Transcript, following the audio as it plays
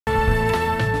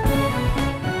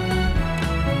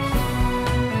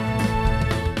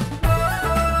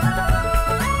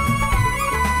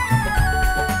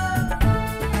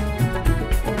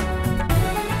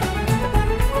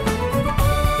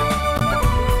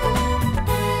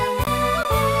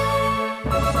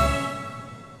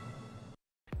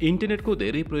इन्टरनेटको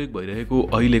धेरै प्रयोग भइरहेको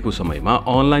अहिलेको समयमा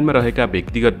अनलाइनमा रहेका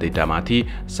व्यक्तिगत डेटामाथि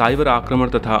साइबर आक्रमण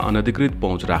तथा अनधिकृत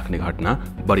पहुँच राख्ने घटना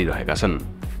बढिरहेका छन्।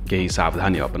 केही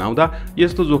सावधानी अपनाउँदा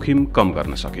यस्तो जोखिम कम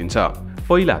गर्न सकिन्छ।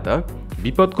 पहिला त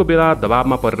विपदको बेला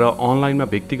दबावमा परेर अनलाइनमा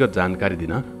व्यक्तिगत जानकारी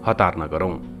दिन हतार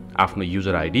नगरौँ। आफ्नो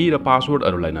युजर आइडी र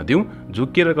पासवर्डहरूलाई नदिउँ।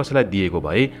 झुक्किएर कसैलाई दिएको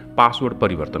भए पासवर्ड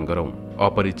परिवर्तन गरौँ।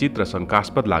 अपरिचित र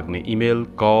शङ्कास्पद लाग्ने इमेल,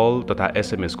 कल तथा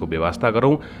एसएमएसको व्यवस्था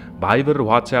गरौँ। भाइबर र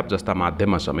व्हाट्सएप जस्ता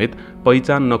माध्यममा समेत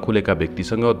पहिचान नखोलेका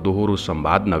व्यक्तिसँग दोहोरो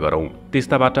संवाद नगरौँ।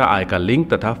 त्यस्ताबाट आएका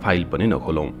लिङ्क तथा फाइल पनि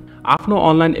नखोलौँ। आफ्नो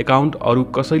अनलाइन एकाउन्ट अरू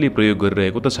कसैले प्रयोग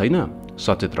गरिरहेको त छैन?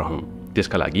 सचेत रहौँ।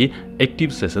 त्यसका लागि एक्टिभ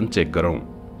सेसन चेक गरौँ।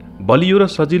 बलियो र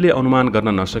सजिलै अनुमान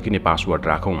गर्न नसकिने पासवर्ड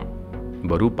राखौँ।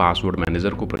 बरु पासवर्ड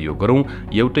म्यानेजरको प्रयोग गरौँ।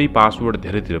 एउटै पासवर्ड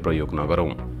धेरैतिर प्रयोग नगरौँ।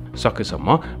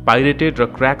 सकेसम्म पाइरेटेड र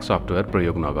क्र्याक सफ्टवेयर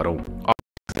प्रयोग नगरौँ।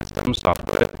 सिस्टम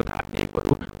सफ्टवेयर तथा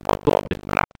एपहरू अटो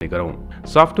अपडेटमा राख्ने गरौँ।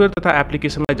 सफ्टवेयर तथा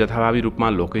एप्लिकेसनलाई जथाभावी रूपमा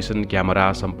लोकेसन, क्यामेरा,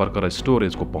 सम्पर्क र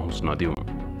स्टोरेजको पहुँच नदिउँ।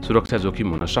 सुरक्षा जोखिम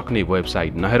हुन सक्ने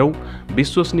वेबसाइट नहेरौँ।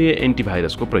 विश्वसनीय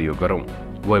एन्टिभाइरसको प्रयोग गरौँ।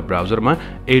 वेब ब्राउजरमा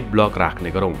एड ब्लक राख्ने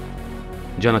गरौँ।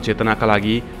 जनचेतनाका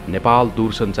लागि नेपाल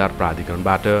दूरसञ्चार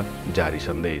प्राधिकरणबाट जारी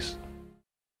सन्देश।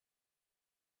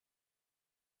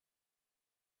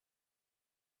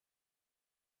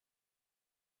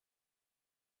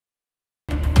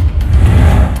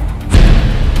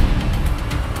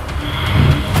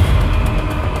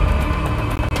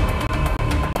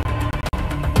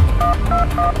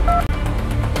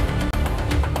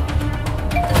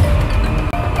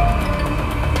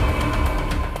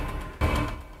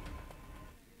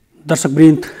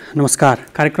 दर्शकवृन्द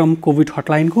नमस्कार। कार्यक्रम कोभिड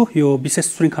हटलाइनको यो विशेष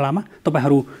श्रृङ्खलामा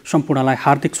तपाईहरू सम्पूर्णलाई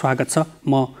हार्दिक स्वागत छ।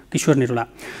 म किशोर निरुला।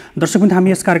 दर्शकवृन्द,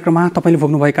 हामी यस कार्यक्रममा तपाईले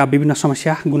भोग्नुभएका विभिन्न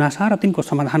समस्या, गुनासा र तिनको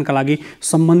समाधानका लागि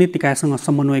सम्बन्धित निकायसँग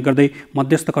समन्वय गर्दै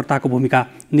मध्यस्थकर्ताको भूमिका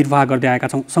निर्वाह गर्दै आएका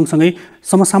छौँ। सँगसँगै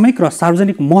समसामयिक र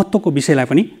सार्वजनिक महत्त्वको विषयलाई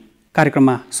पनि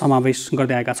कार्यक्रममा समावेश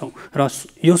गर्दै आएका छौँ र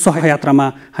यो सहयात्रामा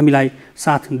हामीलाई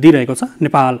साथ दिइरहेको छ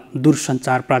नेपाल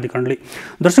दूरसञ्चार प्राधिकरणले।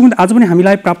 दर्शकवृन्द, आज पनि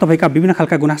हामीलाई प्राप्त भएका विभिन्न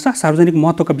खालका गुनासा, सार्वजनिक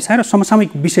महत्त्वका विषय र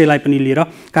समसामयिक विषयलाई पनि लिएर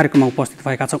कार्यक्रममा उपस्थित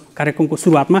भएका छौँ। कार्यक्रमको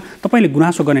सुरुवातमा तपाईँले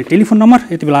गुनासो गर्ने टेलिफोन नम्बर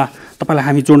यति बेला तपाईँलाई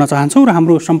हामी जोड्न चाहन्छौँ र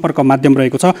हाम्रो सम्पर्क माध्यम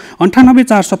रहेको छ 98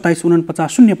 427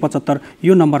 49 075।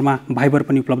 यो नम्बरमा भाइबर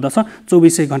पनि उपलब्ध छ।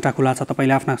 24 घण्टा खुला छ।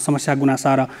 तपाईँले आफ्ना समस्या,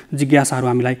 गुनासा र जिज्ञासाहरू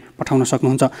हामीलाई पठाउन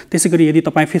सक्नुहुन्छ। त्यसैगरी यदि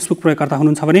तपाईँ फेसबुक प्रयोगकर्ता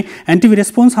हुनुहुन्छ भने एनटिभी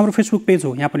रेस्पोन्स हाम्रो फेसबुक पेज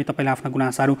हो। यहाँ पनि तपाईँले आफ्ना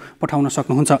गुनासाहरू पठाउन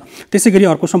सक्नुहुन्छ। त्यसैगरी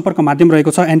अर्को सम्पर्क माध्यम रहेको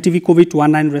छ एनटिभी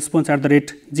कोभिड19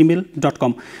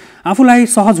 response@gmail.com। आफूलाई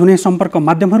सहज हुने सम्पर्क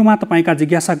माध्यमहरूमा तपाईँका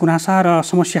जिज्ञासा, गुनासा र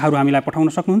समस्याहरू हामीलाई पठाउन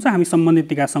सक्नुहुन्छ। हामी सम्बन्धित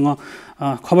निकायसँग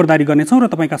खबरदारी गर्नेछौँ र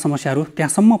तपाईँका समस्याहरू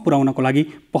त्यहाँसम्म पुर्याउनको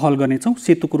लागि पहल गर्नेछौँ।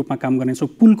 सेतुको रूपमा काम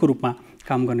गर्नेछौँ, पुलको रूपमा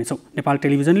काम गर्नेछौँ। नेपाल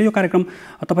टेलिभिजनले यो कार्यक्रम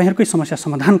तपाईँहरूकै समस्या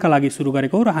समाधानका लागि सुरु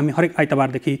गरेको हो र हामी हरेक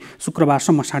आइतबारदेखि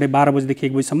शुक्रबारसम्म 12:30 बजेदेखि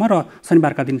 1 बजीसम्म र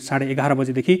शनिबारका दिन 11:30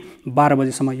 बजेदेखि 12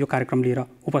 बजेसम्म यो कार्यक्रम लिएर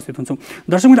उपस्थित हुन्छौँ।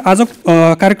 दर्शकवृन्द, आज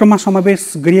कार्यक्रममा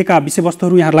समावेश गरिएका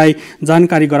विषयवस्तुहरू यहाँलाई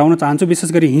जानकारी गराउन चाहन्छु।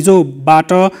 विशेष गरी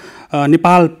हिजोबाट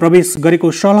नेपाल प्रवेश गरेको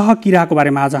सलह किराको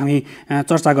बारेमा आज हामी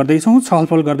चर्चा गर्दैछौँ,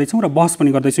 छलफल गर्दैछौँ र बहस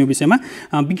पनि गर्दैछौँ। यो विषयमा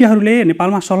विज्ञहरूले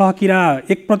नेपालमा सलह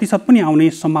किरा 1% पनि आउने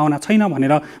सम्भावना छैन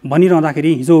भनेर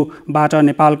भनिरहँदाखेरि हिजोबाट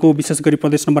नेपालको विशेष गरी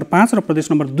प्रदेश नम्बर 5 र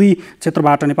प्रदेश नम्बर 2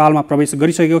 क्षेत्रबाट नेपालमा प्रवेश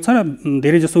गरिसकेको छ र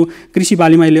धेरैजसो कृषि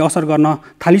बालीमा यसले असर गर्न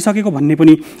थालिसकेको भन्ने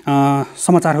पनि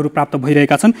समाचारहरू प्राप्त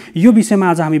भइरहेका छन्। यो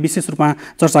विषयमा आज हामी विशेष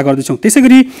रूपमा चर्चा गर्दैछौँ।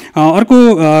 त्यसैगरी अर्को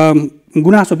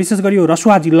गुनासो विशेष गरी यो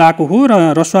रसुवा जिल्लाको हो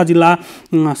र रसुवा जिल्ला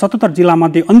 77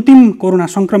 जिल्लामध्ये अन्तिम कोरोना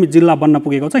सङ्क्रमित जिल्ला बन्न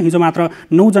पुगेको छ। हिजो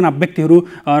मात्र 9 जना व्यक्तिहरू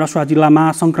रसुवा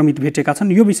जिल्लामा सङ्क्रमित भेटेका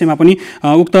छन्। यो विषयमा पनि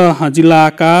उक्त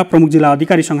जिल्लाका प्रमुख जिल्ला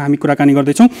अधिकारीसँग हामी कुराकानी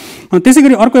गर्दैछौँ।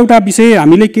 त्यसैगरी अर्को एउटा विषय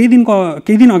हामीले केही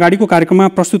दिन अगाडिको कार्यक्रममा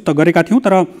प्रस्तुत गरेका थियौँ,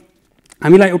 तर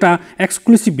हामीलाई एउटा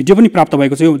एक्सक्लुसिभ भिडियो पनि प्राप्त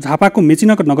भएको छ। यो झापाको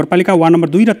मेचीनगर नगरपालिका वार्ड नम्बर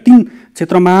 2 र 3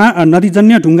 क्षेत्रमा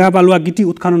नदीजन्य ढुङ्गा बालुवा गिटी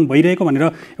उत्खनन भइरहेको भनेर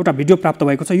एउटा भिडियो प्राप्त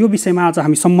भएको छ। यो विषयमा आज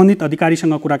हामी सम्बन्धित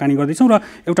अधिकारीसँग कुराकानी गर्दैछौँ र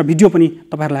एउटा भिडियो पनि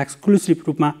तपाईँहरूलाई एक्सक्लुसिभ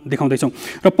रूपमा देखाउँदैछौँ।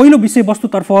 र पहिलो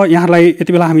विषयवस्तुतर्फ यहाँलाई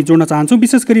यति बेला हामी जोड्न चाहन्छौँ।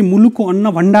 विशेष गरी मुलुकको अन्न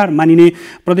भण्डार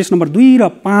मानिने प्रदेश नम्बर 2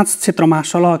 र 5 क्षेत्रमा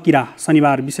सलह किरा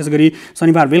विशेष गरी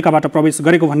शनिबार बेलुकाबाट प्रवेश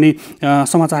गरेको भन्ने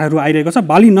समाचारहरू आइरहेको छ।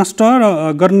 बाली नष्ट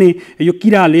गर्ने यो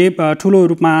किराले ठुलो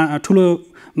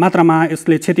मात्रामा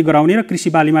यसले क्षति गराउने र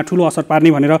कृषि बालीमा ठुलो असर पार्ने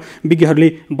भनेर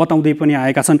विज्ञहरूले बताउँदै पनि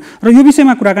आएका छन्। र यो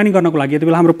विषयमा कुराकानी गर्नको लागि यति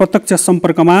बेला हाम्रो प्रत्यक्ष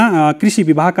सम्पर्कमा कृषि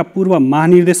विभागका पूर्व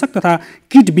महानिर्देशक तथा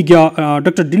कीट विज्ञ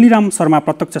डाक्टर डिलिराम शर्मा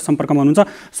प्रत्यक्ष सम्पर्कमा हुनुहुन्छ।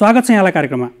 स्वागत छ यहाँलाई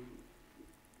कार्यक्रममा।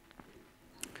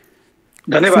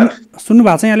 धन्यवाद।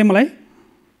 सुन्नुभएको छ यहाँले मलाई?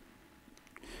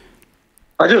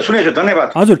 हजुर सुनेछु,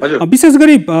 धन्यवाद। हजुर, विशेष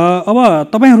गरी अब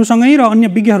तपाईँहरूसँगै र अन्य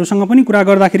विज्ञहरूसँग पनि कुरा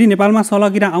गर्दाखेरि नेपालमा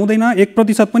सलकिरा आउँदैन,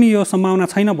 1% पनि यो सम्भावना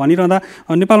छैन भनिरहँदा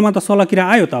नेपालमा त सलकिरा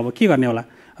आयो त अब के गर्ने होला?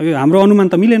 अब हाम्रो अनुमान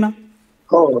त मिलेन।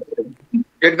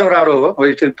 एकदम राम्रो हो,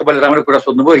 तपाईँले राम्रो कुरा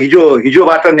सोध्नुभयो।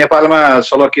 हिजोबाट नेपालमा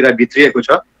सलकिरा भित्रिएको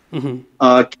छ।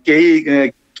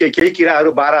 केही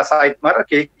किराहरू बारा साइडमा र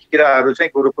केही किराहरू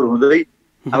चाहिँ गोरखपुर हुँदै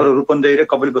हाम्रो रूपन्देही र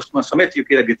कपिलवस्तुमा समेत यो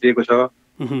किरा भित्रिएको छ।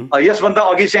 यसभन्दा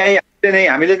अघि चाहिँ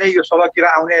हामीले नै यो सलकिरा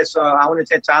आउने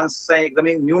चाहिँ चान्स चाहिँ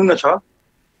एकदमै न्यून छ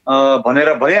भनेर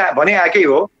भने आएकै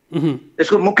हो।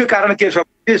 यसको मुख्य कारण के छ?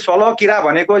 सलकिरा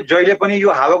भनेको जहिले पनि यो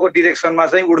हावाको डिरेक्सनमा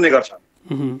चाहिँ उड्ने गर्छ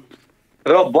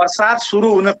र बर्सात सुरु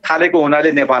हुन थालेको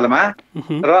हुनाले नेपालमा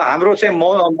र हाम्रो चाहिँ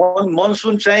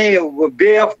मनसुन चाहिँ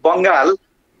बे अफ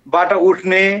बङ्गालबाट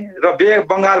उठ्ने र बे अफ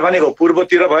बङ्गाल भनेको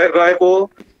पूर्वतिर रहेको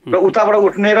र उताबाट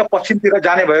उठ्ने र पश्चिमतिर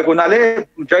जाने भएको हुनाले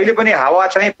जहिले पनि हावा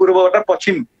चाहिँ पूर्वबाट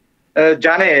पश्चिम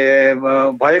जाने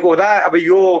भएको हुँदा अब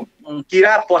यो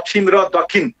किरा पश्चिम र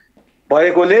दक्षिण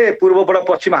भएकोले पूर्वबाट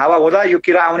पश्चिम हावा हुँदा यो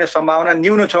किरा आउने सम्भावना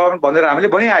न्यून छ भनेर हामीले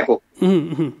भनिआएको।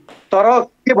 तर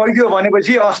के भइदियो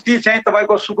भनेपछि अस्ति चाहिँ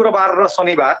तपाईँको शुक्रबार र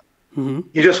शनिबार,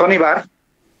 हिजो शनिबार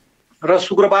र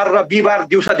शुक्रबार र बिहिबार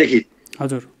दिउँसादेखि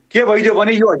के भइदियो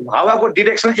भने यो हावाको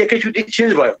डिरेक्सन एकैचोटि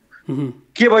चेन्ज भयो।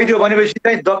 के भइदियो भनेपछि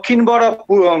चाहिँ दक्षिणबाट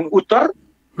उत्तर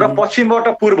र पश्चिमबाट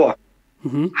पूर्व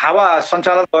हावा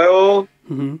सञ्चालन भयो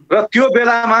र त्यो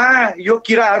बेलामा यो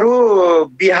किराहरू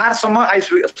बिहारसम्म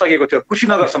आइसकेको थियो,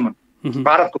 कुशीनगरसम्म।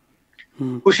 भारतको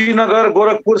कुशीनगर,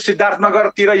 गोरखपुर,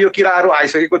 सिद्धार्थनगरतिर यो किराहरू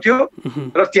आइसकेको थियो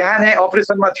र त्यहाँ नै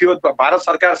अपरेसनमा थियो। भारत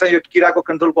सरकार चाहिँ यो किराको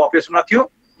कन्ट्रोलको अपरेसनमा थियो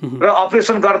र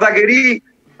अपरेसन गर्दाखेरि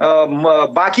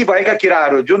बाँकी भएका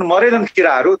किराहरू, जुन मरेनन्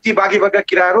किराहरू, ती बाँकी भएका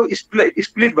किराहरू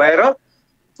स्प्लिट भएर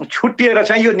छुट्टिएर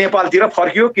चाहिँ यो नेपालतिर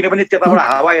फर्कियो, किनभने त्यताबाट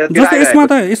हावा जस्तो यसमा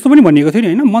त यस्तो पनि भनिएको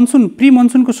थियो नि हैन, प्री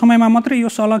मनसुनको समयमा मात्रै यो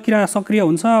सलकिरा सक्रिय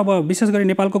हुन्छ। अब विशेष गरी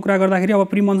नेपालको कुरा गर्दाखेरि अब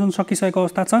प्री मनसुन सकिसकेको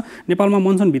अवस्था छ, नेपालमा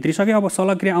मनसुन भित्रिसक्यो, अब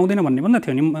सलकिरा आउँदैन भन्ने भन्दा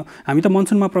थियो नि। हामी त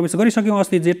मनसुनमा प्रवेश गरिसक्यौँ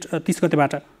अस्ति जेठ 30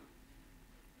 गतेबाट।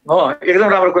 एकदम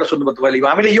राम्रो कुरा सुन्नुभयो तपाईँले।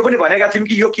 हामीले यो पनि भनेका थियौँ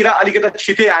कि यो किरा अलिकति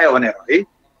छिटै आयो भनेर है।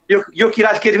 यो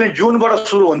किरा के थियो, जुनबाट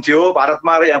सुरु हुन्थ्यो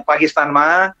भारतमा र पाकिस्तानमा,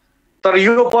 तर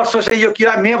यो वर्ष चाहिँ यो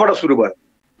किरा मेबाट सुरु भयो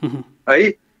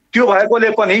है। त्यो भएकोले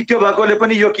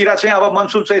पनि यो किरा चाहिँ अब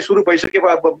मनसुन चाहिँ सुरु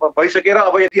भइसकेर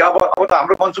अब यदि अब त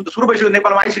हाम्रो मनसुन त सुरु भइसक्यो,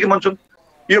 नेपालमा आइसक्यो मनसुन।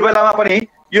 यो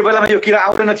बेलामा यो किरा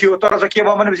आउँदैन थियो, तर चाहिँ के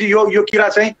भयो भनेपछि यो किरा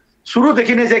चाहिँ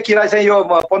सुरुदेखि नै चाहिँ किरा चाहिँ यो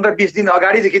 15-20 दिन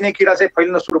अगाडिदेखि नै किरा चाहिँ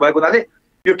फैलिन सुरु भएको हुनाले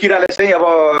यो किराले चाहिँ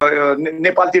अब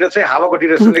नेपालतिर चाहिँ हावाको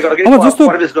डिरेक्सनले गर्दा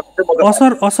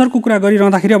असरको कुरा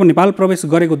गरिरहँदाखेरि अब नेपाल प्रवेश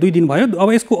गरेको 2 दिन भयो।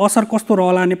 अब यसको असर कस्तो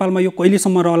रहला, नेपालमा यो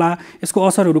कहिलेसम्म रहला, यसको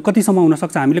असरहरू कतिसम्म हुन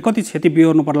सक्छ, हामीले कति क्षति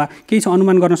बिहोर्नु पर्ला, केही छ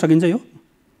अनुमान गर्न सकिन्छ यो?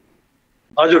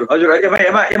 हजुर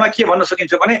एमा के भन्न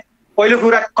सकिन्छ भने पहिलो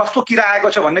कुरा कस्तो किरा आएको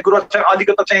छ भन्ने कुरो चाहिँ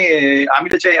अलिकति चाहिँ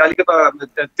हामीले चाहिँ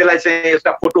अलिकति त्यसलाई चाहिँ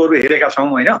यसका फोटोहरू हेरेका छौँ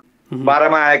होइन।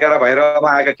 बाह्रमा आएका र भैरवमा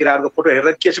आएका किराहरूको फोटो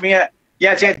हेर्दा के छ,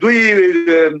 यहाँ चाहिँ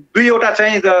दुईवटा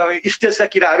चाहिँ स्टेजका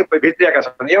किराहरू भित्रिएका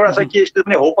छन्। एउटा चाहिँ के स्टेज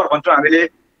भने होपर भन्छौँ हामीले,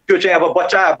 त्यो चाहिँ अब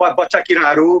बच्चा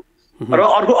किराहरू र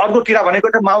अर्को किरा भनेको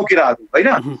चाहिँ माउ किराहरू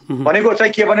होइन। भनेको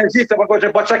चाहिँ के भनेपछि तपाईँको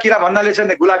चाहिँ बच्चा किरा भन्नाले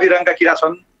चाहिँ गुलाबी रङका किरा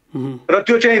छन् र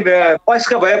त्यो चाहिँ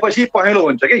वयस्क भएपछि पहेँलो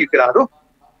हुन्छ क्या यो किराहरू,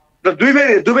 र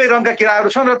दुवै रङका किराहरू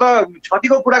छन्। र त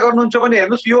क्षतिको कुरा गर्नुहुन्छ भने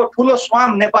हेर्नुहोस्, यो ठुलो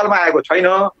स्वाम नेपालमा आएको छैन,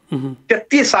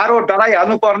 त्यति साह्रो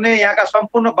डराइहाल्नु पर्ने यहाँका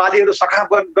सम्पूर्ण बालीहरू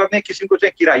सखाप गर्ने किसिमको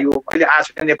चाहिँ किरा यो अहिले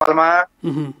आएको छ नेपालमा।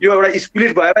 यो एउटा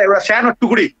स्प्लिट भएर एउटा सानो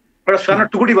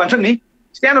टुकुडी भन्छ नि,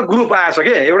 सानो ग्रुप आएछ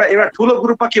के। एउटा ठुलो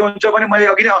ग्रुपमा के हुन्छ भने मैले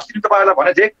अघि नै अस्ति तपाईँलाई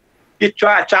भनेको थिएँ कि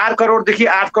 4 करोडदेखि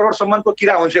 8 करोडसम्मको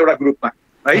किरा हुन्छ एउटा ग्रुपमा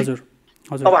है।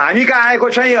 अब हामी कहाँ आएको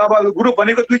चाहिँ अब ग्रुप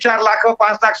भनेको 2-4 लाख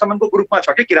 5 लाखसम्मको ग्रुपमा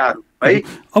छ कि किराहरू है।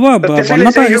 अब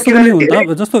भन्न त यस्तो पनि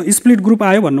हुन्छ, जस्तो स्प्लिट ग्रुप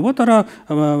आयो भन्नुभयो, तर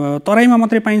तराईमा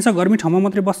मात्रै पाइन्छ, गर्मी ठाउँमा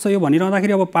मात्रै बस्छ यो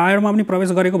भनिरहँदाखेरि अब पहाडमा पनि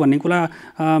प्रवेश गरेको भन्ने कुरा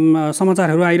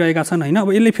समाचारहरू आइरहेका छन् होइन।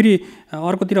 अब यसले फेरि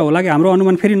अर्कोतिर होला कि हाम्रो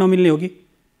अनुमान फेरि नमिल्ने हो कि?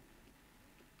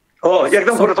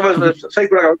 एकदम तपाईँ सही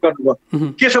कुरा गर्नुभयो।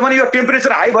 के छ भने यो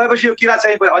टेम्परेचर हाई भएपछि यो किरा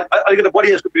चाहिँ अलिकति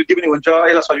बढी यसको वृद्धि पनि हुन्छ,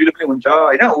 यसलाई सजिलो पनि हुन्छ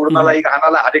होइन, उड्नलाई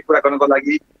खानलाई हरेक कुरा गर्नको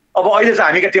लागि। अब अहिले चाहिँ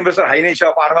हामीका टेम्परेचर हाई नै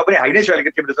छ, पहाडमा पनि हाई नै छ अलिकति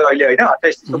टेम्परेचर अहिले होइन,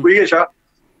 28 त पुगेकै छ।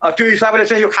 त्यो हिसाबले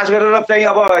चाहिँ यो खास गरेर चाहिँ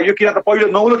अब यो किरा त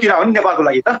पहिलो नौलो किरा हो नि नेपालको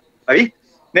लागि त है,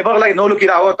 नेपालको लागि नौलो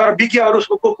किरा हो। तर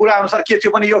विज्ञहरूको कुरा अनुसार के थियो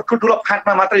भने यो ठुल्ठुलो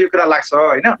फाँटमा मात्र यो किरा लाग्छ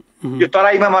होइन, यो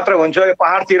तराईमा मात्र हुन्छ, यो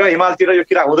पहाडतिर हिमालतिर यो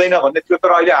किरा हुँदैन भन्ने थियो। तर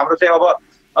अहिले हाम्रो चाहिँ अब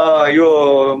यो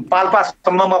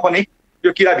पाल्पासम्ममा पनि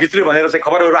यो किरा भित्रियो भनेर चाहिँ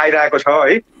खबरहरू आइरहेको छ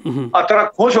है।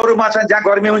 तर खोजहरूमा चाहिँ जहाँ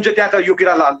गर्मी हुन्छ त्यहाँ त यो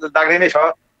किरा लाग्ने नै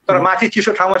छ, तर माथि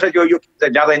चिसो ठाउँमा चाहिँ यो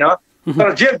जाँदैन।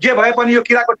 तर जे भए पनि यो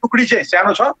किराको टुक्री चाहिँ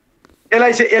सानो छ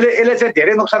यसलाई चाहिँ यसले चाहिँ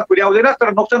धेरै नोक्सान पुर्याउँदैन,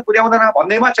 तर नोक्सान पुर्याउँदैन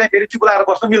भन्दैमा चाहिँ फेरि चुप लाएर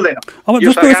बस्न मिल्दैन। अब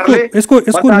जस्तो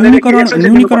यसको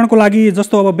न्यूनीकरणको लागि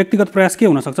जस्तो अब व्यक्तिगत प्रयास के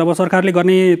हुनसक्छ? अब सरकारले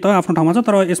गर्ने त आफ्नो ठाउँमा छ,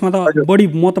 तर यसमा त बढी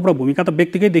महत्त्वपूर्ण भूमिका त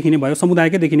व्यक्तिकै देखिने भयो,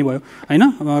 समुदायकै देखिने भयो होइन?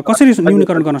 कसरी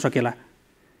न्यूनीकरण गर्न सकेला?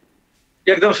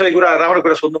 एकदम सही कुरा, राम्रो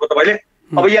कुरा सोध्नुभयो तपाईँले।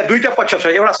 अब यहाँ दुईटा पक्ष छ।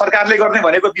 एउटा सरकारले गर्ने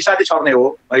भनेको विषादी छर्ने हो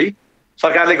है,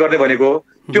 सरकारले गर्ने भनेको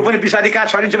त्यो पनि विषादी कहाँ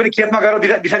छरिन्छ भने खेतमा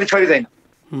गएर विषादी छरिँदैन,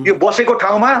 यो बसेको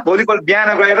ठाउँमा भोलिपल्ट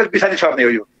बिहान गएर विषादी छर्ने हो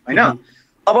यो होइन।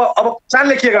 अब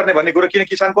किसानले के गर्ने भन्ने कुरो, किन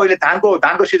किसानको अहिले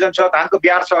धानको सिजन छ, धानको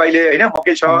बिहार छ अहिले होइन,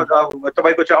 मकै छ,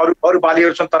 तपाईँको चाहिँ अरू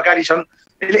बालीहरू छन्, तरकारी छन्,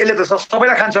 यसले त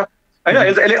सबैलाई खान्छ होइन।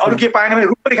 यसले अरू के पाएन भने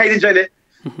रुख पनि खाइदिन्छ यसले।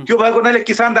 त्यो भएको हुनाले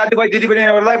किसान दाजुभाइ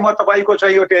दिदीबहिनीहरूलाई म तपाईँको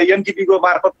चाहिँ यो एनटिपीको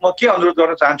मार्फत म के अनुरोध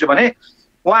गर्न चाहन्छु भने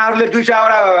उहाँहरूले दुई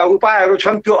चारवटा उपायहरू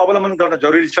छन्, त्यो अवलम्बन गर्न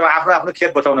जरुरी छ आफ्नो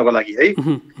खेत बचाउनको लागि है।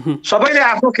 सबैले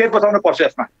आफ्नो खेत बचाउनु पर्छ।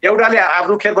 यसमा एउटाले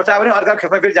आफ्नो खेत बचायो भने अर्काको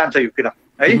खेतमा फेरि जान्छ यो किन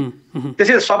है।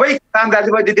 त्यसैले सबै किसान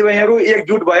दाजुभाइ दिदीबहिनीहरू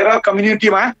एकजुट भएर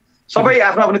कम्युनिटीमा सबै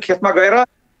आफ्नो खेतमा गएर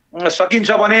सकिन्छ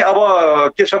भने अब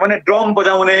के छ भने ड्रम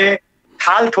बजाउने,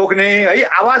 थाल ठोक्ने है,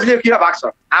 आवाजले किरा भाग्छ,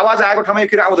 आवाज आएको ठाउँमा यो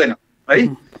किरा आउँदैन है।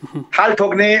 थाल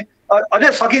ठोक्ने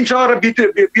अझै सकिन्छ र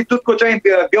विद्युतको चाहिँ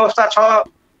व्यवस्था छ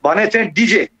भने चाहिँ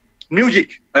डिजे म्युजिक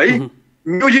है,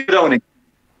 म्युजिक बजाउने,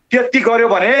 त्यति गर्यो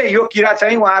भने यो किरा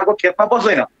चाहिँ उहाँहरूको खेतमा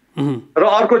बस्दैन। र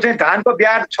अर्को चाहिँ धानको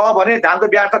ब्याड छ भने धानको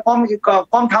ब्याड त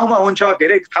कम ठाउँमा हुन्छ,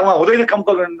 धेरै ठाउँमा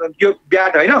हुँदैन यो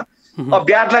ब्याड होइन। अब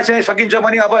ब्याडलाई चाहिँ सकिन्छ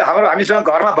भने अब हामीसँग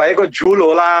घरमा भएको झुल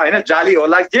होला होइन, जाली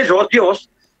होला, जे होस्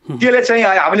त्यसले चाहिँ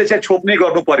हामीले चाहिँ छोप्ने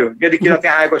गर्नु पर्यो यदि किरा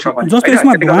त्यहाँ आएको छ भने। जस्तो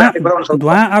यसमा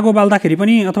धुवा आगो बाल्दाखेरि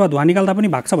पनि अथवा धुवा निकाल्दा पनि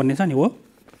भाग्छ भन्ने छ नि हो?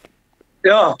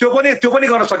 त्यो पनि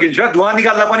गर्न सकिन्छ। धुवा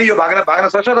निकाल्दा पनि यो भाग्न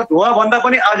सक्छ र धुवा भन्दा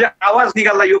पनि अझ आवाज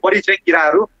निकाल्दा यो बढी चाहिँ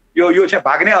किराहरू यो चाहिँ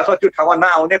भाग्ने अथवा त्यो ठाउँमा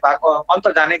नआउने अन्त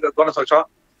जाने गर्न सक्छ।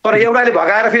 तर एउटाले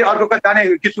भगाएर फेरि अर्को जाने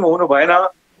किसिम हुनु भएन।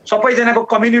 सबैजनाको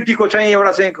कम्युनिटीको चाहिँ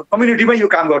एउटा चाहिँ कम्युनिटीमै यो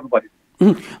काम गर्नु पर्यो।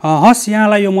 हस्,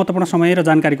 यहाँलाई यो महत्त्वपूर्ण समय र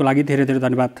जानकारीको लागि धेरै धेरै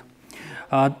धन्यवाद।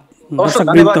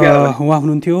 दर्शकवृन्द, उहाँ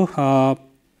हुनुहुन्थ्यो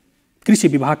कृषि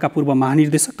विभागका पूर्व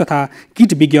महानिर्देशक तथा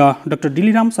कीट विज्ञ डाक्टर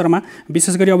डिलिराम शर्मा।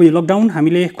 विशेष गरी अब यो लकडाउन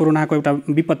हामीले कोरोनाको एउटा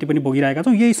विपत्ति पनि भोगिरहेका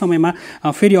छौँ। यही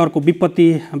समयमा फेरि अर्को विपत्ति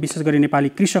विशेष गरी नेपाली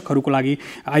कृषकहरूको लागि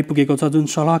आइपुगेको छ, जुन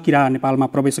सलह किरा नेपालमा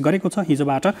प्रवेश गरेको छ।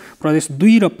 हिजोबाट प्रदेश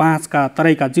 2 र 5 का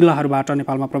तराईका जिल्लाहरूबाट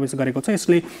नेपालमा प्रवेश गरेको छ।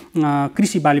 यसले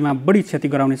कृषि बालीमा बढी क्षति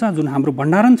गराउनेछ, जुन हाम्रो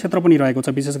भण्डारण क्षेत्र पनि रहेको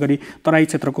छ। विशेष गरी तराई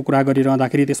क्षेत्रको कुरा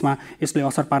गरिरहँदाखेरि त्यसमा यसले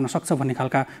असर पार्न सक्छ भन्ने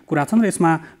खालका कुरा छन् र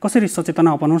यसमा कसरी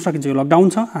सचेतना अपनाउन सकिन्छ? यो लकडाउन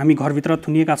छ, हामी घरभित्र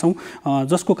थुनिएका छौँ,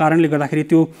 जसको कारणले गर्दाखेरि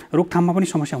त्यो रोकथाममा पनि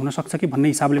समस्या हुन सक्छ कि भन्ने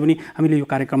हिसाबले पनि हामीले यो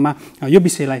कार्यक्रममा यो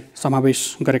विषयलाई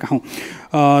समावेश गरेका हौँ।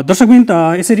 दर्शकवृन्द,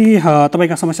 यसरी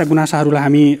तपाईँका समस्या गुनासाहरूलाई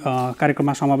हामी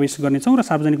कार्यक्रममा समावेश गर्नेछौँ र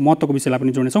सार्वजनिक महत्त्वको विषयलाई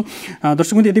पनि जोड्नेछौँ।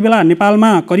 दर्शकवृन्द, यति बेला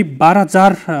नेपालमा करिब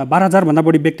 12,000 भन्दा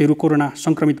बढी व्यक्तिहरू कोरोना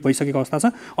सङ्क्रमित भइसकेको अवस्था छ।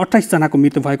 28 जनाको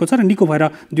मृत्यु भएको छ र निको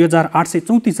भएर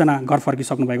 2834 जना घर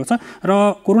फर्किसक्नु भएको छ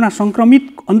र कोरोना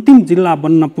सङ्क्रमित अन्तिम जिल्ला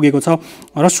बन्न पुगेको छ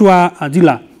रसुवा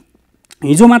जिल्ला।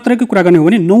 हिजो मात्रैको कुरा गर्ने हो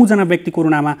भने 9 जना व्यक्ति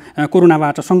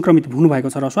कोरोनाबाट सङ्क्रमित हुनुभएको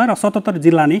छ रसुवा, र 77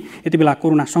 जिल्ला नै यति बेला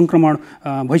कोरोना सङ्क्रमण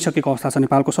भइसकेको अवस्था छ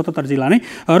नेपालको 77 जिल्ला नै।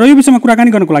 र यो विषयमा कुराकानी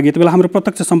गर्नको लागि यति बेला हाम्रो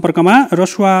प्रत्यक्ष सम्पर्कमा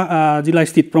रसुवा जिल्ला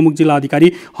स्थित प्रमुख जिल्ला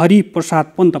अधिकारी हरि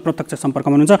प्रसाद पन्त प्रत्यक्ष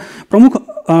सम्पर्कमा हुनुहुन्छ। प्रमुख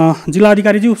जिल्ला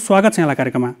अधिकारीज्यू, स्वागत छ यहाँलाई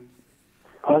कार्यक्रममा।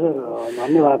 हजुर,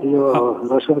 धन्यवाद। यो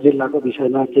रसुवा जिल्लाको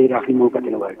विषयमा केही राख्ने मौका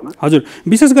दिनुभएकोमा। हजुर,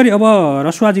 विशेष गरी अब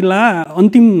रसुवा जिल्ला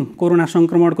अन्तिम कोरोना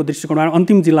सङ्क्रमणको दृष्टिकोणबाट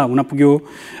अन्तिम जिल्ला हुन पुग्यो।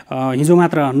 हिजो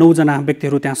मात्र 9 जना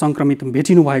व्यक्तिहरू त्यहाँ सङ्क्रमित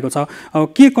भेटिनु भएको छ।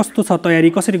 के कस्तो छ तयारी,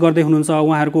 कसरी गर्दै हुनुहुन्छ?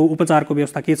 उहाँहरूको उपचारको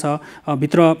व्यवस्था के छ?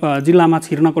 भित्र जिल्लामा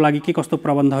छिर्नको लागि के कस्तो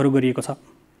प्रबन्धहरू गरिएको छ?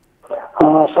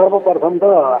 सर्वप्रथम त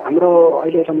हाम्रो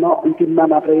अहिलेसम्म अन्तिममा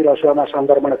मात्रै रसुवामा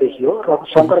सङ्क्रमण देखियो र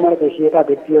सङ्क्रमण देखिएका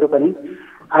व्यक्तिहरू पनि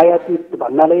आयातित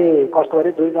भन्नाले कस्तो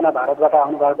गरे 2 जना भारतबाट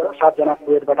आउनुभएको र 7 जना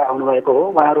कुवेतबाट आउनुभएको हो।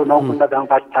 उहाँहरू नौकुण्ड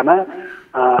गाउँपालिकामा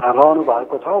रहनु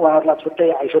भएको छ। उहाँहरूलाई छुट्टै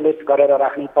आइसोलेट गरेर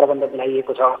राख्ने प्रबन्ध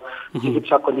मिलाइएको छ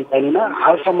चिकित्सकको निगरानीमा।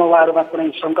 हालसम्म उहाँहरूमा कुनै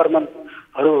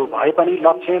सङ्क्रमणहरू भए पनि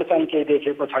लक्षण चाहिँ केही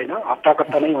देखेको छैन,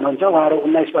 हप्ताकट्टा नै हुनुहुन्छ। उहाँहरू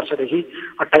 19 वर्षदेखि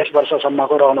 28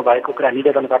 वर्षसम्मको रहनु भएको कुरा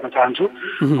निवेदन गर्न चाहन्छु।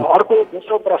 अर्को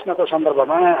दोस्रो प्रश्नको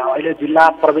सन्दर्भमा अहिले जिल्ला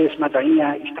प्रवेशमा चाहिँ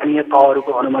यहाँ स्थानीय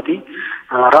तहहरूको अनुमति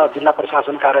र जिल्ला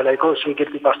प्रशासन कार्यालयको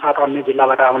स्वीकृति पश्चात अन्य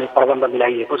जिल्लाबाट आउने प्रबन्ध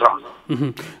मिलाइएको छ।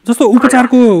 जस्तो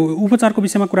उपचारको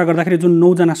विषयमा कुरा गर्दाखेरि जुन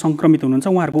 9 जना सङ्क्रमित हुनुहुन्छ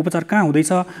उहाँहरूको उपचार कहाँ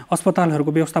हुँदैछ?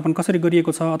 अस्पतालहरूको व्यवस्थापन कसरी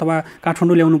गरिएको छ? अथवा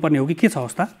काठमाडौँ ल्याउनु पर्ने हो कि के छ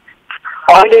अवस्था?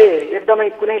 अहिले एकदमै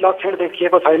कुनै लक्षण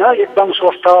देखिएको छैन, एकदम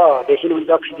स्वस्थ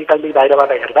देखिनुहुन्छ फिजिकल्ली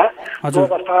बाहिरबाट हेर्दा। त्यो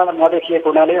अवस्था नदेखिएको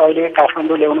हुनाले अहिले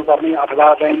काठमाडौँ ल्याउनु पर्ने अथवा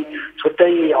चाहिँ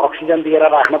छुट्टै अक्सिजन दिएर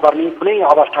राख्नुपर्ने कुनै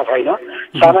अवस्था छैन।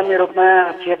 सामान्य रूपमा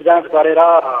चेक जाँच गरेर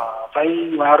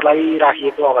चाहिँ उहाँहरूलाई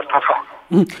राखिएको अवस्था छ।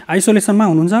 आइसोलेसनमा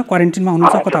हुनुहुन्छ, क्वारेन्टिनमा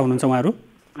हुनुहुन्छ, कता हुनुहुन्छ उहाँहरू?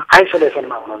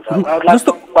 आइसोलेसनमा हुनुहुन्छ। उहाँहरूलाई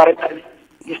क्वारेन्टाइन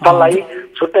स्थललाई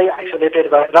छुट्टै आइसोलेटेड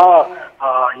गरेर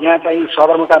यहाँ चाहिँ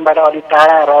सदरमुकामबाट अलिक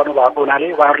टाढा रहनु भएको हुनाले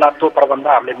उहाँहरूलाई त्यो प्रबन्ध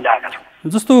हामीले मिलाएका छौँ।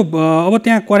 जस्तो अब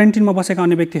त्यहाँ क्वारेन्टिनमा बसेका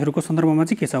अन्य व्यक्तिहरूको सन्दर्भमा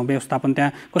चाहिँ के छ व्यवस्थापन,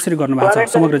 त्यहाँ कसरी गर्नुभएको छ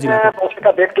समग्र जिल्लामा?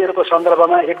 बसेका व्यक्तिहरूको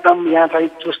सन्दर्भमा एकदम यहाँ चाहिँ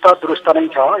चुस्त दुरुस्त नै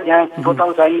छ। यहाँ टोटल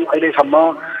चाहिँ अहिलेसम्म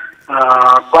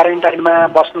क्वारेन्टाइनमा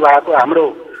बस्नु भएको हाम्रो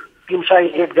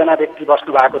 301 जना व्यक्ति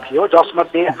बस्नु भएको थियो,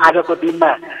 जसमध्ये आजको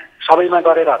दिनमा सबैमा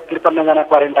गरेर 53 जना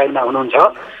क्वारेन्टाइनमा हुनुहुन्छ।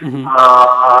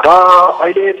 र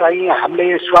अहिले चाहिँ हामीले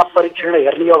स्वाब परीक्षण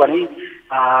हेर्ने हो भने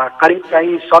करिब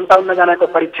चाहिँ 57 जनाको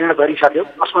परीक्षण गरिसक्यो,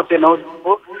 जसमध्ये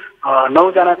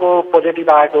 9 जनाको पोजिटिभ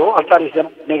आएको हो, 48 जना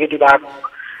नेगेटिभ आएको।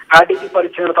 आरटिपी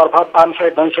परीक्षणतर्फ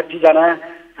 562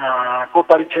 जनाको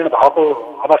परीक्षण भएको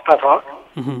अवस्था छ।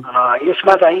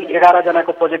 यसमा चाहिँ 11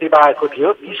 जनाको पोजिटिभ आएको थियो,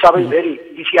 ती सबै फेरि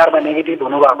पिसिआरमा नेगेटिभ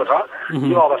हुनुभएको छ।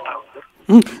 यो अवस्था हो।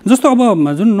 जस्तो अब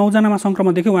जुन 9 जनामा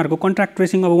सङ्क्रमण देख्यो उहाँहरूको कन्ट्याक्ट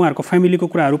ट्रेसिङ, अब उहाँहरूको फ्यामिलीको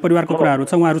कुराहरू, परिवारको कुराहरू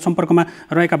छ, उहाँहरू सम्पर्कमा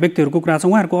रहेका व्यक्तिहरूको कुरा छ,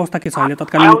 उहाँहरूको अवस्था के छ अहिले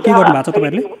तत्कालीन के गर्नु भएको छ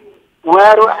तपाईँहरूले?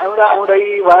 उहाँहरू आउँदै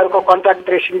उहाँहरूको कन्ट्याक्ट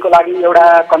ट्रेसिङको लागि एउटा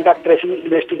कन्ट्याक्ट ट्रेसिङ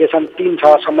इन्भेस्टिगेसन टिम छ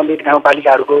सम्बन्धित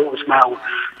गाउँपालिकाहरूको। उसमा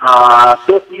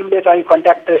त्यो टिमले चाहिँ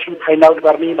कन्ट्याक्ट ट्रेसिङ फाइन्ड आउट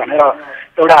गर्ने भनेर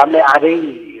एउटा हामीले आजै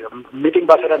मिटिङ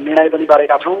बसेर निर्णय पनि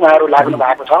गरेका छौँ। उहाँहरू लाग्नु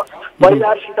भएको छ,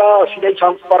 परिवारसित सिधै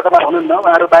सम्पर्कमा हुनुहुन्न,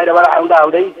 उहाँहरू बाहिरबाट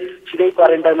आउँदै सिधै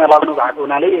क्वारेन्टाइनमा लाग्नु भएको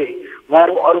हुनाले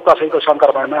उहाँहरू अरू कसैको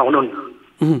सङ्क्रमणमा हुनुहुन्न।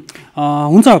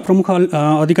 हुन्छ प्रमुख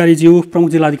अधिकारीज्यू, प्रमुख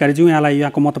जिल्लाधिकारीज्यू, यहाँलाई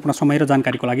यहाँको महत्त्वपूर्ण समय र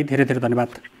जानकारीको लागि धेरै धेरै धन्यवाद।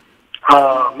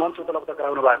 मञ्च उपलब्ध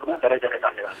गराउनु भएकोमा धेरै धेरै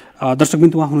धन्यवाद।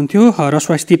 दर्शकबिन्दु उहाँ हुनुहुन्थ्यो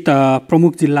रसुवा स्थित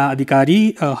प्रमुख जिल्ला अधिकारी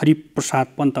हरिप्रसाद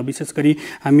पन्त। विशेष गरी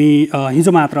हामी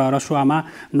हिजो मात्र रसुवामा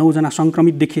 9 जना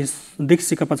सङ्क्रमित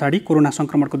देखिसके पछाडि कोरोना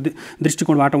सङ्क्रमणको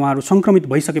दृष्टिकोणबाट उहाँहरू सङ्क्रमित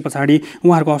भइसके पछाडि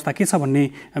उहाँहरूको अवस्था के छ भन्ने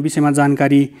विषयमा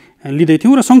जानकारी लिँदै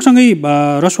थियौँ। र सँगसँगै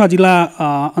रसुवा जिल्ला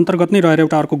अन्तर्गत नै रहेर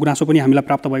एउटा अर्को गुनासो पनि हामीलाई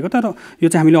प्राप्त भएको, तर यो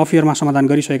चाहिँ हामीले अफियरमा समाधान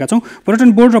गरिसकेका छौँ।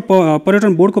 पर्यटन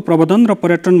बोर्डको प्रबन्धन र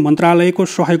पर्यटन मन्त्रालयको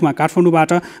सहयोगमा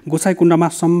काठमाडौँबाट गोसाइकुण्डमा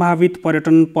सम्भावित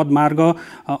पर्यटन पदमार्ग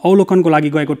अवलोकनको लागि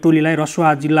गएको टोलीलाई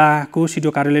रसुवा जिल्लाको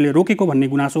सिडिओ कार्यालयले रोकेको भन्ने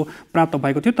गुनासो प्राप्त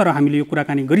भएको थियो, तर हामीले यो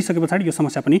कुराकानी गरिसके पछाडि यो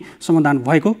समस्या पनि समाधान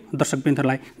भएको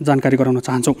दर्शकवृन्दहरूलाई जानकारी गराउन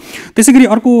चाहन्छौँ। त्यसै गरी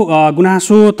अर्को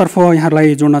गुनासोतर्फ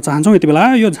यहाँहरूलाई जोड्न चाहन्छौँ। यति बेला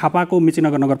यो झापाको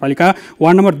मेचीनगर नगरपालिका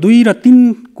वार्ड नम्बर 2 र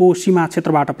 3 को सीमा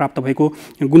क्षेत्रबाट प्राप्त भएको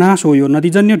गुनासो हो। यो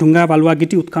नदीजन्य ढुङ्गा बालुवा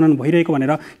गिटी उत्खनन भइरहेको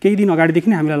भनेर केही दिन अगाडिदेखि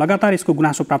नै हामीलाई लगातार यसको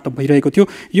गुनासो प्राप्त भइरहेको थियो।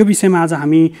 यो विषयमा आज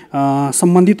हामी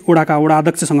सम्बन्धित वडाका वडा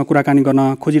अध्यक्षसँग कुराकानी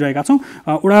गर्न खोजिरहेका छौँ।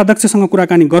 वडा अध्यक्षसँग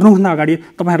कुराकानी गर्नुभन्दा अगाडि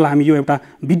तपाईँहरूलाई हामी यो एउटा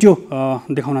भिडियो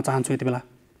देखाउन चाहन्छौँ। यति बेला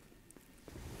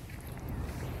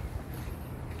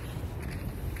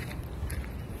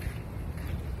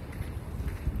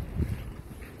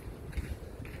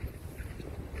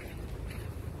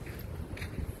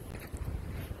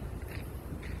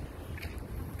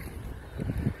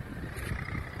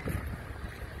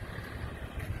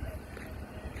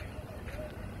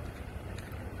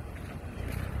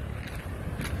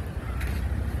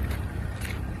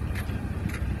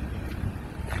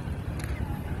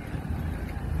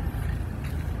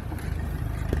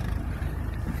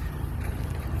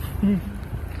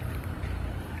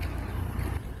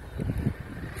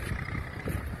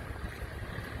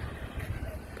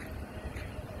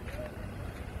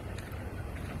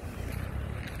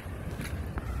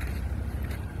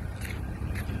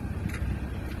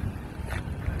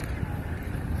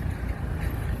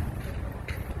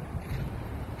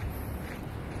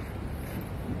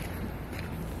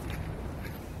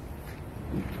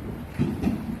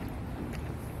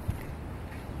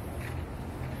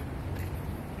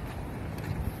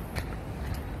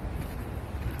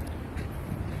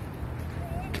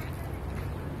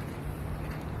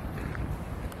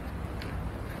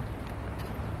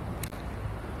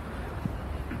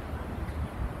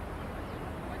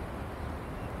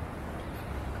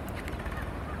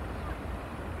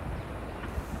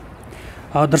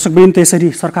दर्शकवृन्द, यसरी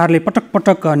सरकारले पटक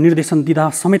पटक निर्देशन दिँदा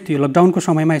समेत यो लकडाउनको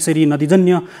समयमा यसरी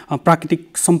नदीजन्य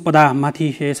प्राकृतिक सम्पदामाथि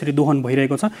यसरी दोहन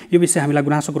भइरहेको छ। यो विषय हामीलाई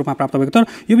गुनासोको रूपमा प्राप्त भएको, तर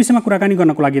यो विषयमा कुराकानी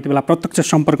गर्नको लागि यति बेला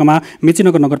प्रत्यक्ष सम्पर्कमा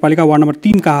मेचीनगर नगरपालिका वार्ड नम्बर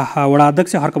 3 का वडा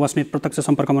अध्यक्ष हर्क बस्नेत प्रत्यक्ष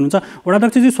सम्पर्कमा हुनुहुन्छ। वडा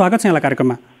अध्यक्षजी, स्वागत छ यहाँलाई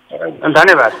कार्यक्रममा।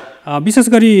 धन्यवाद। विशेष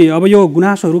गरी अब यो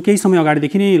गुनासोहरू केही समय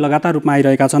अगाडिदेखि नै लगातार रूपमा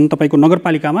आइरहेका छन् तपाईँको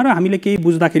नगरपालिकामा, र हामीले केही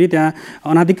बुझ्दाखेरि त्यहाँ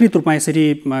अनाधिकृत रूपमा यसरी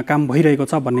काम भइरहेको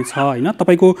छ भन्ने छ होइन।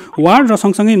 तपाईँको वार्ड र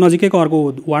सँगसँगै नजिकैको अर्को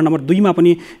वार्ड नम्बर 2 मा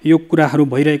पनि यो कुराहरू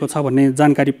भइरहेको छ भन्ने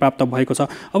जानकारी प्राप्त भएको छ।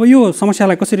 अब यो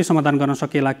समस्यालाई कसरी समाधान गर्न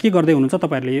सकिएला, के गर्दै हुनुहुन्छ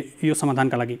तपाईँहरूले यो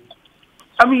समाधानका लागि?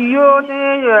 अब यो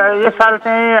चाहिँ यस साल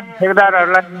चाहिँ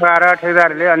ठेकेदारहरूलाई लगाएर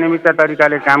ठेकेदारहरूले अनियमित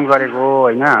तरिकाले काम गरेको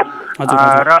होइन,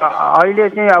 र अहिले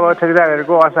चाहिँ अब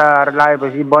ठेकेदारहरूको असार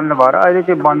लागेपछि बन्द भएर अहिले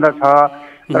चाहिँ बन्द छ।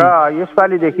 र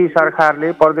यसपालिदेखि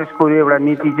सरकारले प्रदेशको एउटा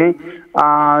नीति चाहिँ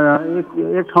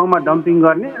एक ठाउँमा डम्पिङ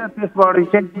गर्ने र त्यसबाट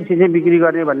चाहिँ पछि चाहिँ बिक्री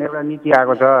गर्ने भन्ने एउटा नीति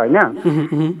आएको छ होइन।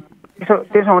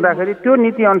 त्यसो हुँदाखेरि त्यो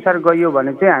नीति अनुसार गइयो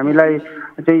भने चाहिँ हामीलाई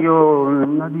चाहिँ यो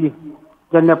नदी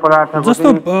जन्य पदार्थ जस्तो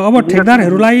अब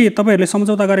ठेकदारहरूलाई तपाईँहरूले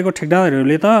सम्झौता गरेको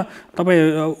ठेकदारहरूले त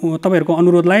तपाईँहरूको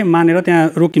अनुरोधलाई मानेर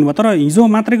त्यहाँ रोकिनु भयो, तर हिजो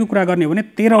मात्रैको कुरा गर्ने हो भने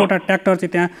 13वटा ट्र्याक्टर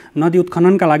चाहिँ त्यहाँ नदी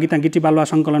उत्खननका लागि त्यहाँ गिटी बालुवा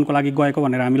सङ्कलनको लागि गएको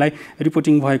भनेर हामीलाई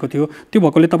रिपोर्टिङ भएको थियो। त्यो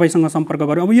भएकोले तपाईँसँग सम्पर्क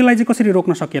गऱ्यौँ। अब यसलाई चाहिँ कसरी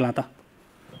रोक्न सकिएला त?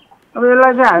 अब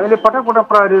यसलाई चाहिँ हामीले पटक पटक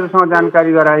प्रहरीहरूसँग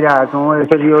जानकारी गराइरहेका छौँ,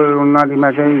 यसरी यो नदीमा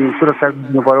चाहिँ सुरक्षा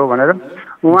दिनु पर्यो भनेर।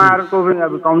 उहाँहरूको पनि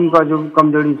अब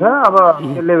कमजोरी छ। अब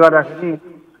त्यसले गर्दाखेरि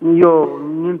यो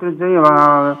नियन्त्रण चाहिँ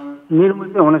निर्मूल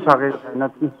चाहिँ हुन सकेको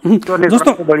छैन।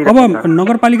 जस्तो अब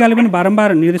नगरपालिकाले पनि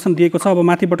बारम्बार निर्देशन दिएको छ, अब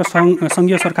माथिबाट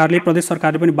सङ्घीय सरकारले प्रदेश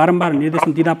सरकारले पनि बारम्बार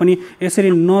निर्देशन दिँदा पनि यसरी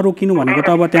नरोकिनु भनेको त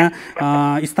अब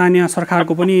त्यहाँ स्थानीय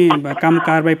सरकारको पनि काम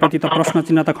कारबाहीप्रति त प्रश्न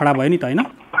चिन्ह त खडा भयो नि त होइन?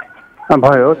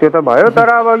 भयो, त्यो त भयो। तर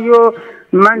अब यो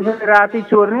मान्छेले राति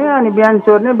चोर्ने अनि बिहान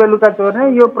चोर्ने बेलुका चोर्ने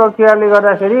यो प्रक्रियाले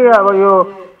गर्दाखेरि अब यो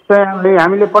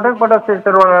हामीले पटक पटक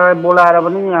सेक्टरवालालाई बोलाएर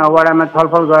पनि वडामा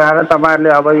छलफल गराएर तपाईँहरूले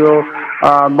अब यो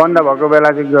बन्द भएको बेला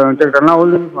चाहिँ ट्र्याक्टर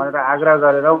नउल्दिनुहोस् भनेर आग्रह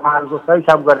गरेर उहाँहरूको सही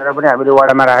छाप गरेर पनि हामीले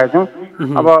वडामा राखेका छौँ।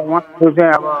 अब उहाँहरू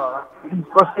चाहिँ अब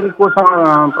कसरी कोसँग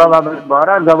प्रभावित भएर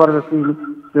जबरजस्ती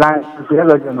लाने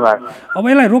गरिदिनु भएको। अब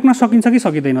यसलाई रोक्न सकिन्छ कि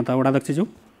सकिँदैन त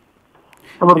वडाध्यक्षज्यू?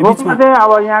 अब रोक्न चाहिँ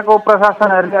अब यहाँको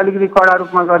प्रशासनहरूले अलिकति कडा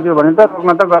रूपमा गरिदियो भने त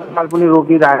रोक्न त गत साल पनि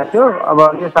रोकिरहेको थियो। अब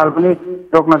यो साल पनि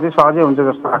रोक्न चाहिँ सहजै हुन्छ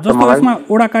जस्तो लाग्छ मलाई। जस्तो यसमा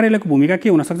वडा कार्यालयको भूमिका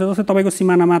के हुन सक्छ? जस्तै तपाईँको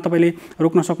सिमानामा तपाईँले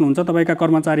रोक्न सक्नुहुन्छ, तपाईँका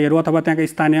कर्मचारीहरू अथवा त्यहाँका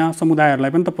स्थानीय समुदायहरूलाई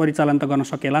पनि त परिचालन त गर्न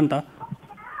सकिएला नि त?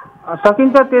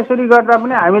 सकिन्छ। त्यसरी गर्दा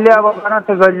पनि हामीले अब गर्न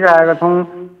चाहिँ गरिरहेका छौँ।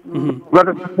 गत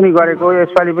पनि गरेको,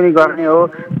 यसपालि पनि गर्ने हो।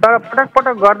 तर पटक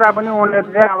पटक गर्दा पनि उनीहरू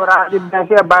चाहिँ अब राति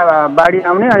बिहान बाढी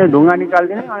आउने अनि ढुङ्गा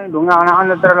निकालिदिने अनि ढुङ्गा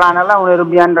अन्यत्र लानलाई उनीहरू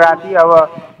बिहान राति अब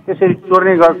त्यसरी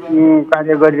चोर्ने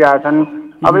कार्य गरिरहेछन्।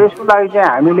 अब यसको लागि चाहिँ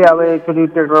हामीले अब एकचोटि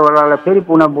ट्र्याक्टरवालालाई फेरि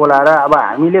पुनः बोलाएर अब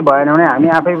हामीले भएन भने हामी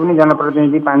आफै पनि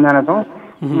जनप्रतिनिधि 5 जना छौँ,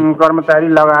 कर्मचारी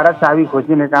लगाएर चाबी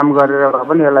खोजिने काम गरेर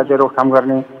पनि यसलाई चाहिँ रोकथाम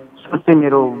गर्ने चाहिँ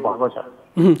मेरो भएको छ।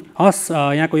 हस्,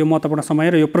 यहाँको यो महत्त्वपूर्ण समय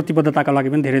र यो प्रतिबद्धताका लागि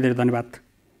पनि धेरै धेरै धन्यवाद।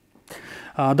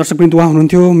 दर्शकवृन्द, उहाँ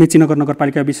हुनुहुन्थ्यो मेचीनगर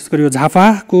नगरपालिका विशेष गरी यो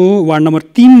झापाको वार्ड नम्बर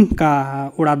 3 का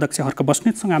वडा अध्यक्ष हर्क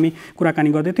बस्नेतसँग हामी कुराकानी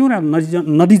गर्दै थियौँ र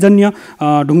नदीजन्य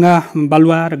ढुङ्गा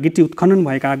बालुवा र गिटी उत्खनन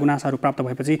भएका गुनासाहरू प्राप्त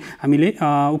भएपछि हामीले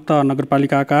उक्त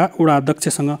नगरपालिकाका वडा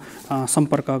अध्यक्षसँग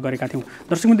सम्पर्क गरेका थियौँ।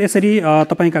 दर्शकवृन्द, यसरी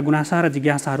तपाईँका गुनासा र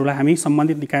जिज्ञासाहरूलाई हामी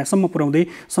सम्बन्धित निकायसम्म पुर्याउँदै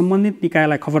सम्बन्धित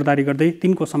निकायलाई खबरदारी गर्दै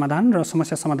तिनको समाधान र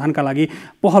समस्या समाधानका लागि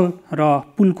पहल र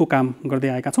पुलको काम गर्दै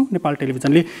आएका छौँ। नेपाल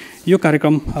टेलिभिजनले यो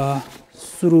कार्यक्रम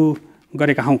सुरु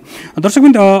गरेका हौँ।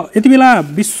 दर्शकवृन्द, यति बेला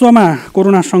विश्वमा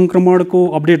कोरोना सङ्क्रमणको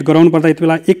अपडेट गराउनु पर्दा यति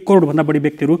बेला 1 करोडभन्दा बढी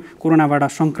व्यक्तिहरू कोरोनाबाट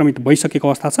सङ्क्रमित भइसकेको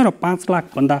अवस्था छ र 5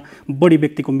 लाखभन्दा बढी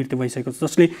व्यक्तिको मृत्यु भइसकेको छ,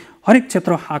 जसले हरेक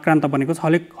क्षेत्र आक्रान्त बनेको छ,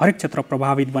 हरेक क्षेत्र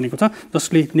प्रभावित बनेको छ,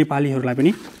 जसले नेपालीहरूलाई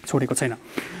पनि छोडेको छैन।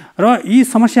 र यी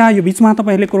समस्या यो बिचमा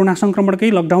तपाईँहरूले कोरोना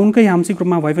सङ्क्रमणकै लकडाउनकै आंशिक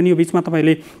रूपमा भए पनि यो बिचमा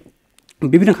तपाईँहरूले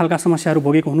विभिन्न खालका समस्याहरू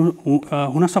भोगेको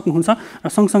हुन सक्नुहुन्छ र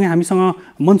सँगसँगै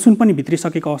हामीसँग मनसुन पनि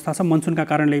भित्रिसकेको अवस्था छ। मनसुनका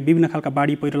कारणले विभिन्न खालका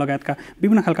बाढी पहिरो लगायतका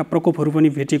विभिन्न खालका प्रकोपहरू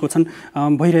पनि भेटिएको छन्,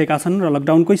 भइरहेका छन् र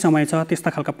लकडाउनकै समय छ। त्यस्ता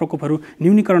खालका प्रकोपहरू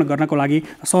न्यूनीकरण गर्नको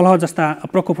लागि सलह जस्ता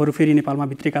प्रकोपहरू फेरि नेपालमा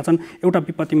भित्रिएका छन्। एउटा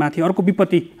विपत्तिमाथि अर्को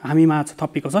विपत्ति हामीमा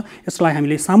थपिएको छ। यसलाई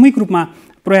हामीले सामूहिक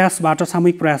रूपमा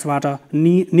सामूहिक प्रयासबाट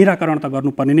निराकरण त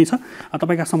गर्नुपर्ने नै छ।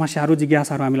 तपाईँका समस्याहरू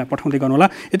जिज्ञासाहरू हामीलाई पठाउँदै गर्नुहोला।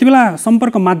 यति बेला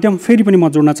सम्पर्क माध्यम फेरि पनि म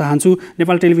जोड्न चाहन्छु।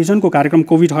 नेपाल टेलिभिजनको कार्यक्रम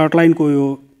कोभिड हटलाइनको यो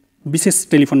विशेष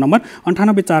टेलिफोन नम्बर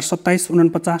 984727 49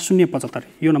 075।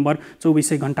 यो नम्बर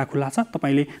 24 घण्टा खुल्ला छ।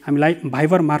 तपाईँले हामीलाई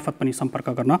भाइबर मार्फत पनि सम्पर्क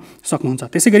गर्न सक्नुहुन्छ।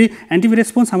 त्यसै गरी एनटिभी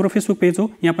रेस्पोन्स हाम्रो फेसबुक पेज हो,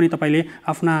 यहाँ पनि तपाईँले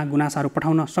आफ्ना गुनासाहरू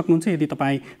पठाउन सक्नुहुन्छ यदि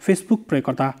तपाईँ फेसबुक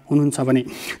प्रयोगकर्ता हुनुहुन्छ भने।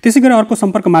 त्यसै गरी अर्को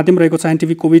सम्पर्क माध्यम रहेको छ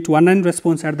एनटिभी कोभिड19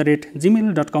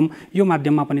 response@gmail.com। यो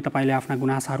माध्यममा पनि तपाईँले आफ्ना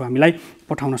गुनासाहरू हामीलाई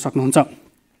पठाउन सक्नुहुन्छ।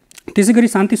 त्यसैगरी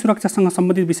शान्ति सुरक्षासँग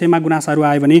सम्बन्धित विषयमा गुनासाहरू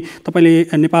आयो भने तपाईले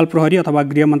नेपाल प्रहरी अथवा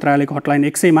गृह मन्त्रालयको हटलाइन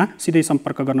 100 मा सिधै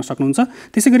सम्पर्क गर्न सक्नुहुन्छ।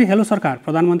 त्यसैगरी हेलो सरकार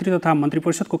प्रधानमन्त्री तथा मन्त्री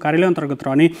परिषदको कार्यालय अन्तर्गत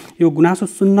रहने यो गुनासो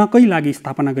सुन्नकै लागि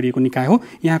स्थापना गरिएको निकाय हो।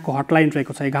 यहाँको हटलाइन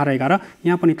रहेको छ 1111।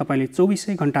 यहाँ पनि तपाईले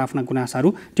 24 घण्टा आफ्ना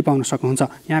गुनासाहरू टिपाउन सक्नुहुन्छ।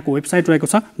 यहाँको वेबसाइट रहेको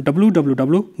छ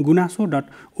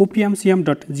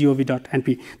www.gunaso.opmcm.gov.np।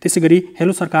 त्यसैगरी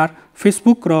हेलो सरकार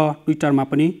फेसबुक र ट्विटरमा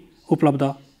पनि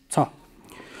उपलब्ध छ।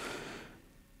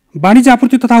 वाणिज्य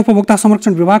आपूर्ति तथा उपभोक्ता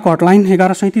संरक्षण विभागको हटलाइन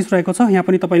 1137 रहेको छ। यहाँ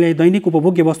पनि तपाईले दैनिक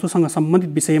उपभोग्य वस्तुसँग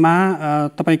सम्बन्धित विषयमा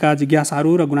तपाईका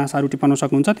जिज्ञासाहरू र गुनासाहरू टिपाउन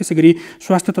सक्नुहुन्छ। त्यसैगरी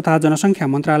स्वास्थ्य तथा जनसङ्ख्या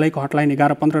मन्त्रालयको हटलाइन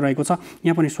 1115 रहेको छ।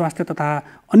 यहाँ पनि स्वास्थ्य तथा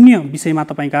अन्य विषयमा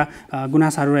तपाईका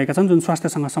गुनासाहरू रहेका छन् जुन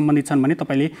स्वास्थ्यसँग सम्बन्धित छन् भने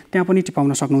तपाईले त्यहाँ पनि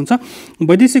टिपाउन सक्नुहुन्छ।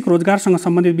 वैदेशिक रोजगारसँग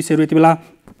सम्बन्धित विषयहरू यति बेला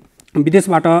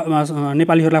विदेशबाट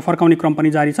नेपालीहरूलाई फर्काउने क्रम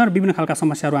पनि जारी छ र विभिन्न खालका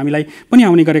समस्याहरू हामीलाई पनि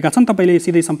आउने गरेका छन्। तपाईले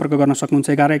सिधै सम्पर्क गर्न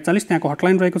सक्नुहुन्छ। 1141 त्यहाँको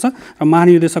हटलाइन रहेको छ र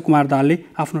महानिर्देशक कुमार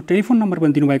दाहालले आफ्नो टेलिफोन नम्बर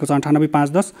पनि दिनुभएको छ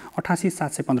 985110 88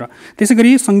 715।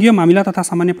 त्यसैगरी संघीय मामिला तथा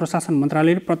सामान्य प्रशासन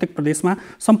मन्त्रालयले प्रत्येक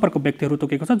प्रदेशमा सम्पर्क व्यक्तिहरू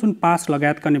तोकेको छ जुन पास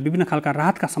लगायतका अन्य विभिन्न खालका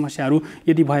राहतका समस्याहरू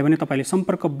यदि भयो भने तपाईले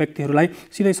सम्पर्क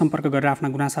व्यक्तिहरूलाई सिधै सम्पर्क गरेर आफ्ना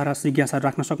गुनासा र जिज्ञासाहरू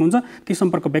राख्न सक्नुहुन्छ। ती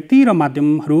सम्पर्क व्यक्ति र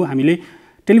माध्यमहरू हामीले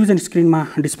टेलिभिजन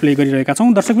स्क्रिनमा डिस्प्ले गरिरहेका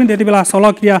छौँ। दर्शकवृन्द यति बेला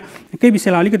सलक्रिया केही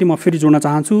विषयलाई अलिकति म फेरि जोड्न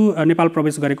चाहन्छु। नेपाल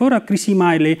प्रवेश गरेको र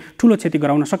कृषिमा यसले ठुलो क्षति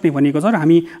गराउन सक्ने भनिएको छ र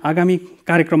हामी आगामी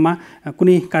कार्यक्रममा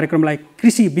कुनै कार्यक्रमलाई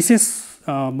कृषि विशेष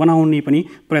बनाउने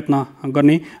पनि प्रयत्न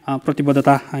गर्ने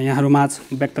प्रतिबद्धता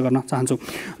यहाँहरूमाझ व्यक्त गर्न चाहन्छु।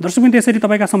 दर्शकवृन्द यसरी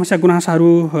तपाईँका समस्या गुनासाहरू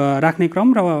राख्ने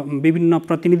क्रम र विभिन्न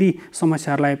प्रतिनिधि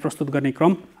समस्याहरूलाई प्रस्तुत गर्ने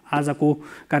क्रम आजको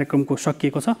कार्यक्रमको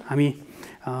सकिएको छ। हामी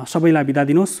सबैलाई बिदा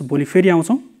दिनुहोस्। भोलि फेरि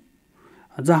आउँछौँ।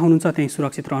 जहाँ हुनुहुन्छ त्यहीँ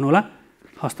सुरक्षित रहनुहोला।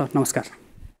 हस्त नमस्कार।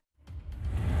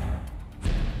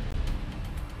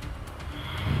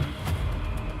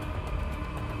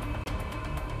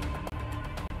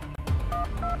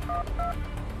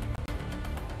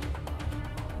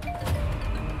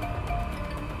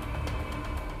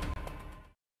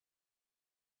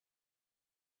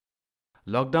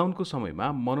 लकडाउनको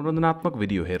समयमा मनोरञ्जनात्मक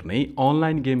भिडियो हेर्ने,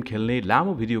 अनलाइन गेम खेल्ने,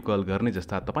 लामो भिडियो कल गर्ने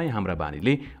जस्ता तपाईँ हाम्रा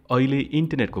बानीले अहिले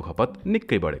इन्टरनेटको खपत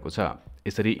निकै बढेको छ।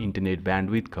 यसरी इन्टरनेट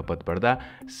ब्यान्डविथ खपत बढ्दा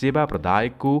सेवा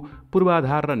प्रदायकको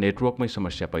पूर्वाधार र नेटवर्कमै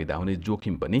समस्या पैदा हुने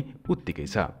जोखिम पनि उत्तिकै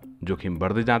छ। जोखिम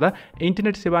बढ्दै जाँदा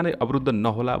इन्टरनेट सेवा नै अवरुद्ध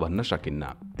नहोला भन्न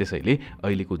सकिन्न। त्यसैले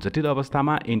अहिलेको जटिल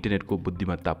अवस्थामा इन्टरनेटको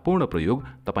बुद्धिमत्तापूर्ण प्रयोग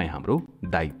तपाईँ हाम्रो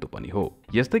दायित्व पनि हो।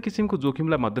 यस्तै किसिमको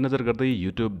जोखिमलाई मध्यनजर गर्दै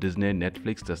युट्युब, डिज्नी,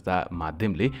 नेटफ्लिक्स जस्ता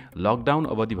माध्यमले लकडाउन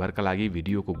अवधिभरका लागि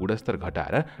भिडियोको गुणस्तर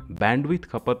घटाएर ब्यान्डविथ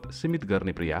खपत सीमित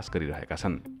गर्ने प्रयास गरिरहेका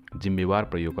छन्। जिम्मेवार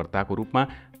प्रयोगकर्ताको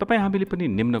रूपमा तपाईँ हामीले पनि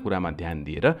निम्न कुरामा ध्यान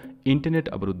दिएर इन्टरनेट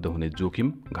अवरुद्ध हुने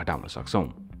जोखिम घटाउन सक्छौँ।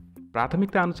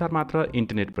 प्राथमिकता अनुसार मात्र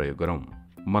इन्टरनेट प्रयोग गरौँ।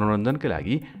 मनोरञ्जनकै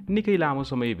लागि निकै लामो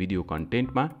समय भिडियो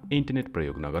कन्टेन्टमा इन्टरनेट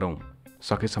प्रयोग नगरौँ।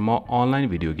 सकेसम्म अनलाइन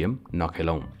भिडियो गेम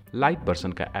नखेलौँ। लाइट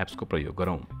भर्सनका एप्सको प्रयोग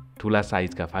गरौँ। ठुला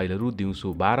साइजका फाइलहरू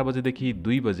दिउँसो 12 बजेदेखि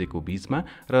 2 बजेको बीचमा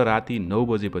र राति 9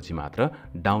 बजेपछि मात्र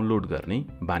डाउनलोड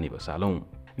गर्ने बानी बसालौँ।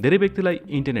 धेरै व्यक्तिलाई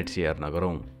इन्टरनेट सेयर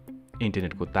नगरौँ।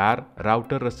 इन्टरनेटको तार,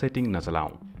 राउटर र सेटिङ नचलाऊ।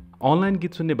 अनलाइन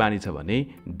गीत सुन्ने बानी छ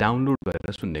भने डाउनलोड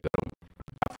गरेर सुन्ने गरौँ।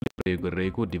 आफूले प्रयोग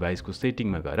गरिरहेको डिभाइसको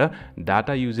सेटिङमा गएर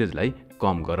डाटा युजेजलाई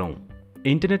कम गरौँ।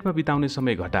 इन्टरनेटमा बिताउने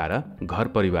समय घटाएर घर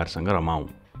परिवारसँग रमाऊ।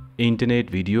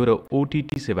 इन्टरनेट, भिडियो र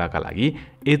ओटिटी सेवाका लागि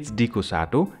HD को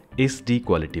साटो SD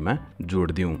क्वालिटीमा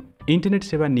जोड दिउँ। इन्टरनेट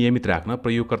सेवा नियमित राख्न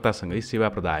प्रयोगकर्तासँगै सेवा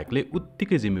प्रदायकले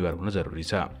उत्तिकै जिम्मेवार हुन जरुरी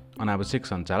छ। अनावश्यक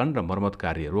सञ्चालन र मर्मत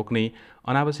कार्य रोक्ने,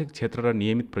 अनावश्यक क्षेत्र र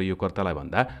नियमित प्रयोगकर्तालाई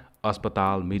भन्दा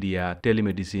अस्पताल, मिडिया,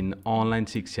 टेलिमेडिसिन, अनलाइन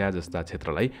शिक्षा जस्ता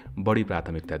क्षेत्रलाई बढी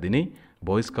प्राथमिकता दिने,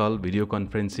 भोइस कल, भिडियो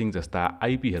कन्फरेन्सिङ जस्ता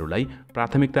आइपीहरूलाई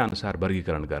प्राथमिकता अनुसार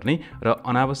वर्गीकरण गर्ने र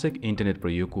अनावश्यक इन्टरनेट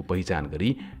प्रयोगको पहिचान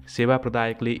गरी सेवा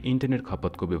प्रदायकले इन्टरनेट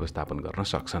खपतको व्यवस्थापन गर्न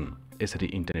सक्छन्। यसरी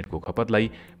इन्टरनेटको खपतलाई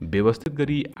व्यवस्थित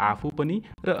गरी आफू पनि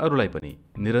र अरूलाई पनि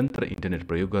निरन्तर इन्टरनेट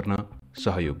प्रयोग गर्न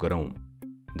सहयोग गरौँ।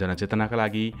 जनचेतनाका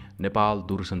लागि नेपाल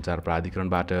दूरसञ्चार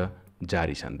प्राधिकरणबाट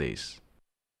जारी सन्देश।